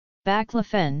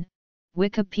Baclofen,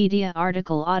 Wikipedia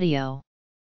article audio.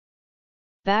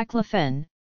 Baclofen,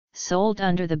 sold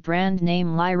under the brand name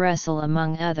Lyresil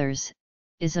among others,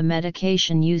 is a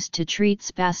medication used to treat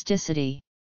spasticity.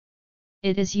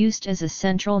 It is used as a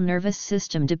central nervous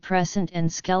system depressant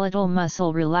and skeletal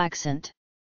muscle relaxant.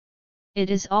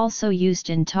 It is also used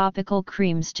in topical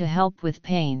creams to help with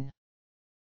pain.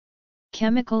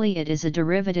 Chemically, it is a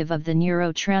derivative of the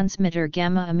neurotransmitter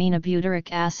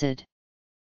gamma-aminobutyric acid.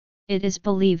 It is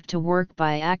believed to work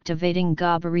by activating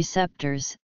GABA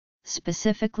receptors,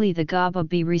 specifically the GABA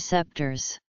B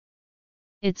receptors.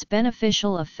 Its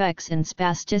beneficial effects in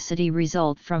spasticity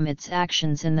result from its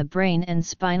actions in the brain and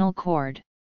spinal cord.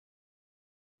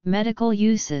 Medical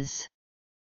uses.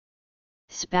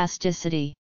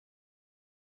 Spasticity.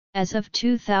 As of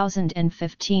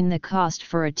 2015, the cost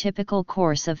for a typical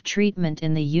course of treatment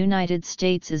in the United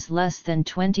States is less than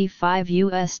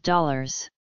 $25.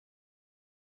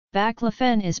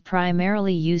 Baclofen is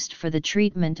primarily used for the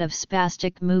treatment of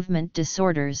spastic movement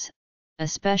disorders,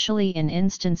 especially in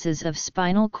instances of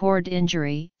spinal cord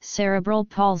injury, cerebral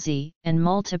palsy, and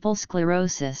multiple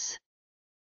sclerosis.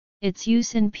 Its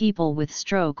use in people with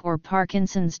stroke or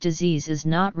Parkinson's disease is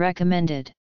not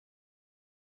recommended.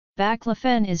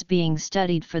 Baclofen is being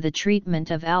studied for the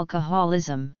treatment of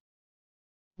alcoholism.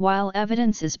 While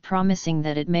evidence is promising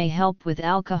that it may help with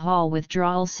alcohol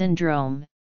withdrawal syndrome,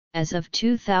 as of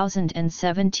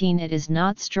 2017 it is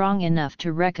not strong enough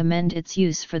to recommend its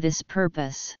use for this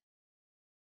purpose.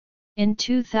 In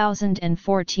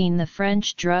 2014, the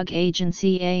French drug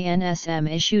agency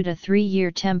ANSM issued a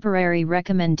 3-year temporary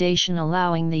recommendation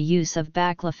allowing the use of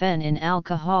baclofen in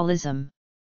alcoholism.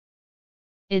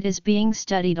 It is being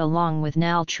studied along with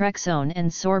naltrexone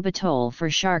and sorbitol for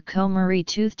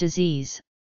Charcot-Marie-Tooth disease,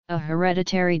 a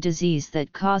hereditary disease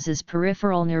that causes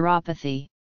peripheral neuropathy.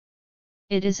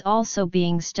 It is also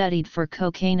being studied for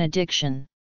cocaine addiction.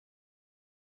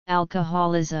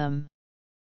 Alcoholism.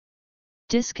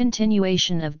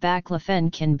 Discontinuation of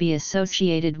baclofen can be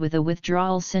associated with a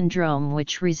withdrawal syndrome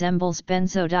which resembles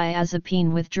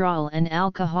benzodiazepine withdrawal and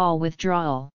alcohol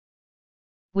withdrawal.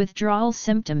 Withdrawal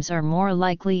symptoms are more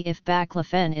likely if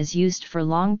baclofen is used for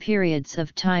long periods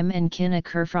of time and can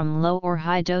occur from low or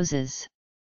high doses.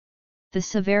 The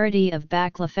severity of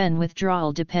baclofen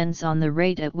withdrawal depends on the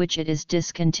rate at which it is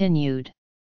discontinued.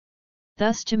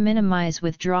 Thus, to minimize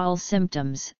withdrawal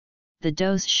symptoms, the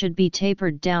dose should be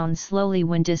tapered down slowly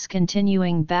when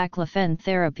discontinuing baclofen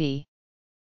therapy.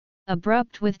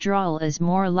 Abrupt withdrawal is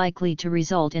more likely to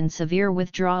result in severe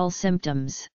withdrawal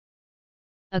symptoms.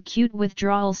 Acute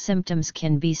withdrawal symptoms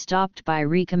can be stopped by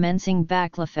recommencing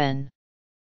baclofen.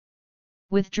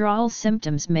 Withdrawal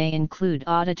symptoms may include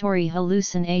auditory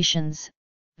hallucinations,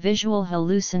 visual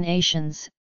hallucinations,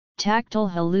 tactile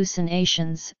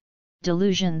hallucinations,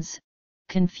 delusions,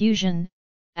 confusion,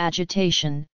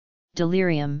 agitation,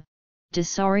 delirium,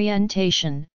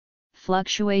 disorientation,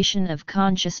 fluctuation of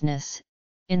consciousness,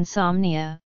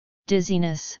 insomnia,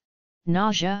 dizziness,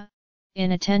 nausea,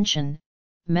 inattention,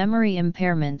 memory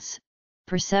impairments,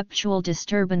 perceptual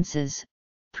disturbances,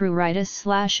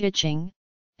 pruritus/itching,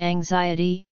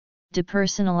 anxiety,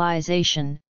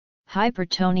 depersonalization,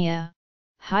 hypertonia,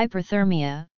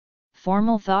 hyperthermia,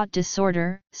 formal thought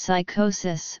disorder,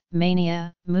 psychosis,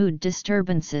 mania, mood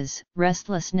disturbances,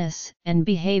 restlessness, and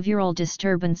behavioral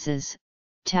disturbances,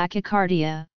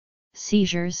 tachycardia,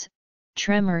 seizures,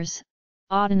 tremors,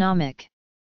 autonomic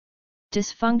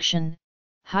dysfunction,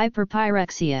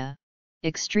 hyperpyrexia,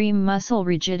 extreme muscle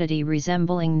rigidity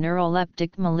resembling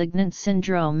neuroleptic malignant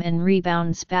syndrome and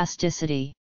rebound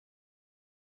spasticity.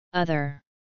 Other.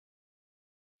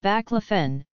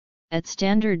 Baclofen, at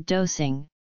standard dosing,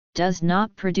 does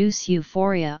not produce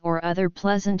euphoria or other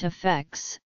pleasant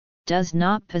effects, does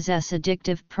not possess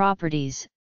addictive properties,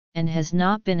 and has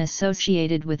not been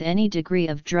associated with any degree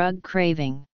of drug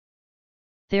craving.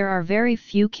 There are very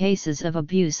few cases of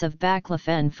abuse of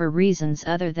baclofen for reasons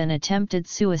other than attempted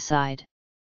suicide.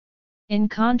 In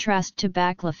contrast to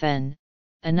baclofen,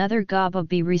 another GABA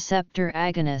B receptor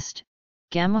agonist,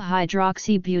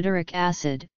 gamma-hydroxybutyric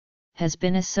acid, has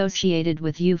been associated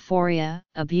with euphoria,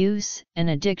 abuse, and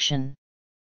addiction.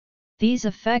 These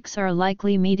effects are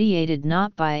likely mediated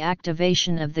not by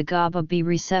activation of the GABA B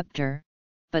receptor,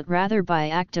 but rather by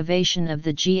activation of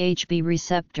the GHB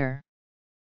receptor.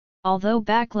 Although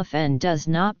baclofen does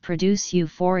not produce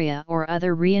euphoria or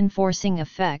other reinforcing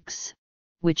effects,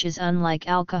 which is unlike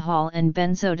alcohol and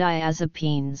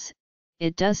benzodiazepines,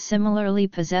 it does similarly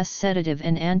possess sedative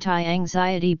and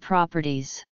anti-anxiety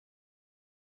properties.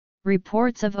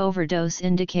 Reports of overdose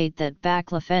indicate that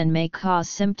baclofen may cause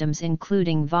symptoms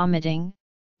including vomiting,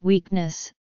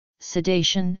 weakness,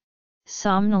 sedation,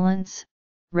 somnolence,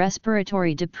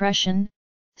 respiratory depression,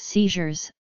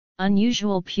 seizures,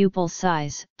 unusual pupil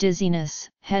size, dizziness,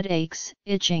 headaches,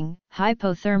 itching,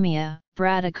 hypothermia,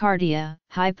 bradycardia,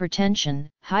 hypertension,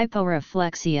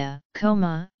 hyporeflexia,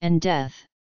 coma, and death.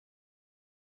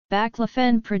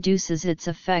 Baclofen produces its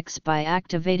effects by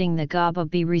activating the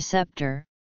GABA-B receptor,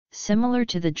 similar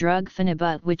to the drug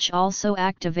phenibut, which also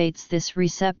activates this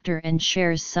receptor and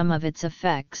shares some of its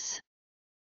effects.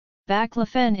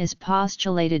 Baclofen is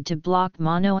postulated to block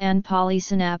mono and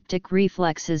polysynaptic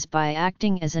reflexes by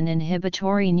acting as an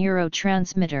inhibitory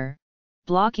neurotransmitter,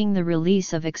 blocking the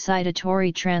release of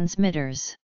excitatory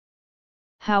transmitters.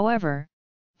 However,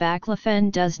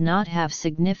 Baclofen does not have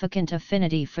significant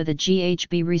affinity for the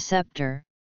GHB receptor,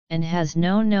 and has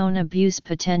no known abuse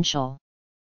potential.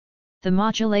 The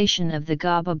modulation of the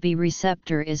GABA-B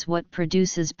receptor is what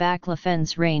produces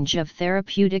Baclofen's range of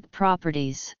therapeutic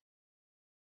properties.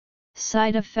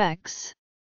 Side effects.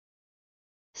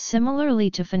 Similarly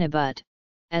to phenibut,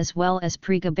 as well as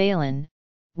pregabalin,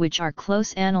 which are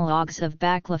close analogues of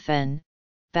Baclofen,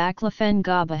 Baclofen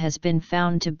GABA has been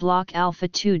found to block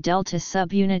alpha-2 delta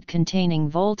subunit containing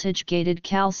voltage-gated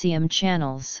calcium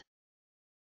channels.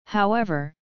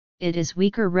 However, it is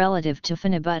weaker relative to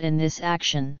phenibut in this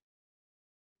action.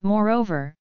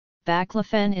 Moreover,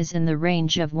 Baclofen is in the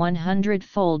range of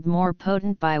 100-fold more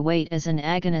potent by weight as an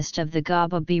agonist of the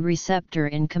GABA-B receptor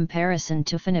in comparison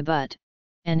to phenibut,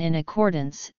 and in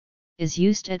accordance, is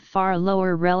used at far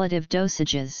lower relative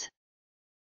dosages.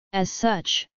 As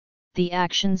such, the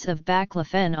actions of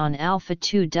Baclofen on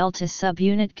alpha-2 delta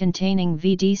subunit containing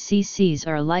VDCCs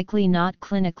are likely not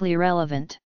clinically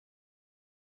relevant.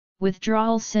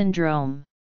 Withdrawal syndrome.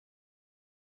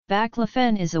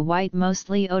 Baclofen is a white,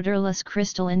 mostly odorless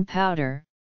crystalline powder,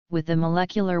 with a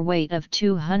molecular weight of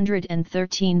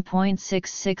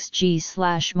 213.66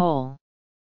 g/mol.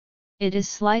 It is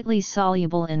slightly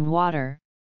soluble in water,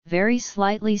 very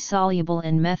slightly soluble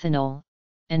in methanol,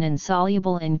 and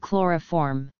insoluble in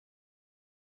chloroform.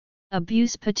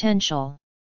 Abuse potential.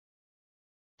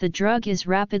 The drug is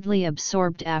rapidly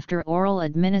absorbed after oral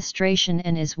administration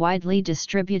and is widely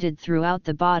distributed throughout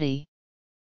the body.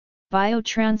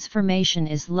 Biotransformation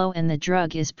is low and the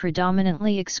drug is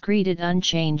predominantly excreted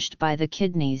unchanged by the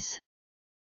kidneys.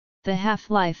 The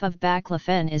half-life of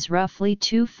Baclofen is roughly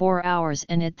 2–4 hours,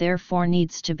 and it therefore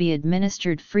needs to be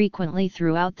administered frequently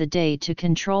throughout the day to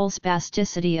control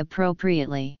spasticity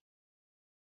appropriately.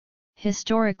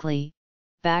 Historically,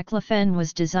 Baclofen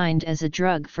was designed as a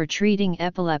drug for treating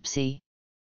epilepsy.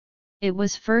 It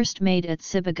was first made at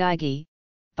Ciba-Geigy,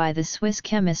 by the Swiss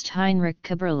chemist Heinrich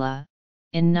Kaberle,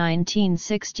 in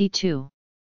 1962.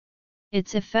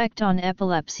 Its effect on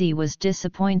epilepsy was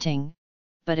disappointing,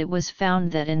 but it was found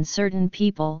that in certain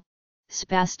people,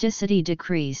 spasticity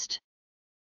decreased.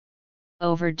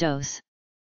 Overdose.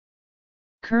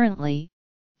 Currently,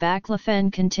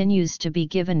 Baclofen continues to be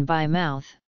given by mouth,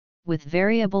 with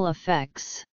variable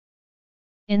effects.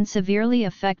 In severely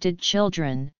affected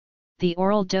children, the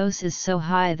oral dose is so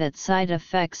high that side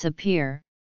effects appear,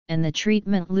 and the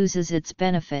treatment loses its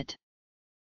benefit.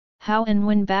 How and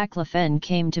when Baclofen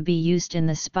came to be used in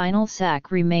the spinal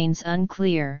sac remains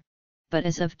unclear, but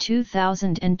as of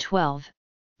 2012,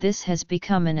 this has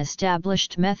become an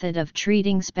established method of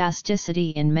treating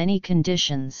spasticity in many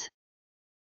conditions.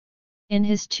 In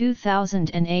his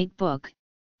 2008 book,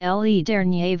 Le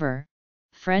Dernier,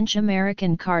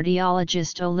 French-American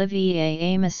cardiologist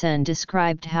Olivier Ameisen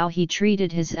described how he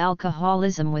treated his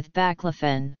alcoholism with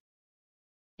Baclofen.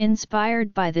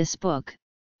 Inspired by this book,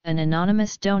 an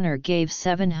anonymous donor gave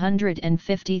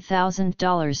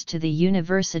 $750,000 to the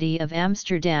University of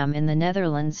Amsterdam in the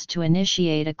Netherlands to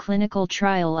initiate a clinical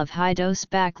trial of high-dose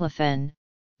Baclofen,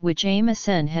 which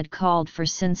Ameisen had called for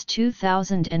since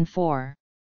 2004.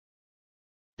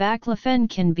 Baclofen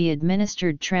can be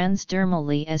administered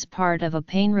transdermally as part of a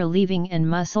pain-relieving and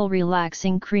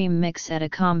muscle-relaxing cream mix at a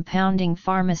compounding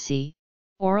pharmacy,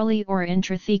 orally or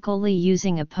intrathecally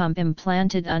using a pump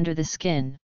implanted under the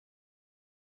skin.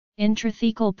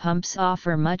 Intrathecal pumps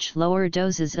offer much lower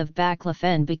doses of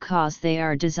Baclofen because they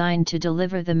are designed to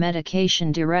deliver the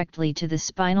medication directly to the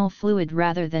spinal fluid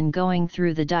rather than going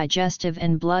through the digestive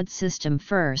and blood system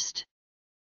first.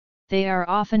 They are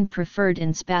often preferred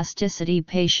in spasticity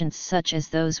patients such as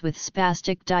those with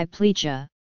spastic diplegia,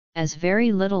 as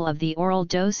very little of the oral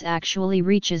dose actually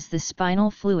reaches the spinal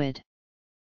fluid.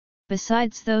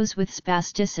 Besides those with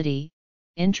spasticity,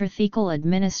 intrathecal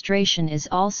administration is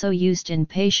also used in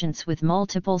patients with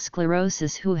multiple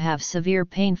sclerosis who have severe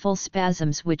painful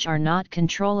spasms which are not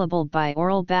controllable by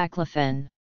oral Baclofen.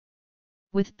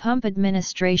 With pump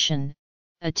administration,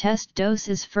 a test dose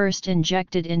is first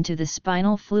injected into the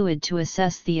spinal fluid to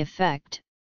assess the effect,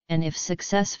 and if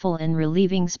successful in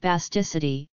relieving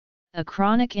spasticity, a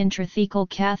chronic intrathecal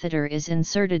catheter is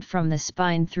inserted from the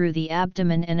spine through the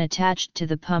abdomen and attached to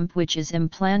the pump, which is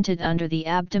implanted under the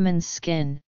abdomen's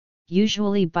skin,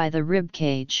 usually by the rib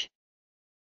cage.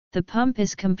 The pump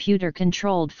is computer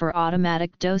controlled for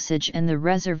automatic dosage, and the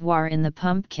reservoir in the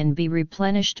pump can be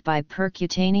replenished by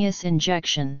percutaneous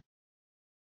injection.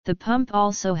 The pump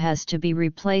also has to be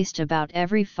replaced about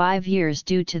every 5 years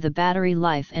due to the battery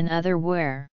life and other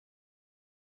wear.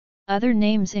 Other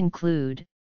names include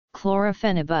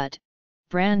chlorophenibut.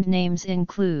 Brand names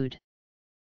include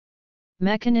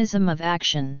mechanism of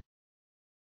action,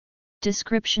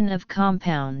 description of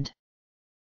compound,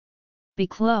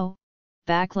 Baclo,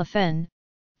 Baclofen,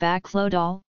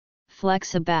 Baclodol,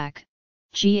 Flexibac,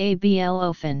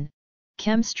 Gablofen,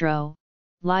 Chemstro,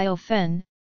 Lyofen,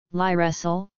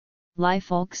 Lyresil,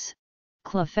 Lifolx,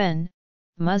 Clofen,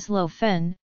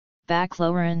 Muslofen,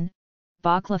 Baclorin,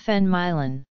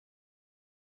 Baclofenmyelin.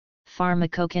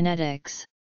 Pharmacokinetics.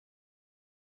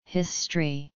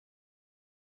 History.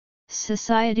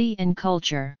 Society and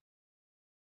culture.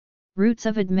 Routes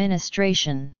of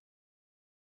administration.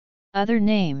 Other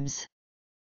names.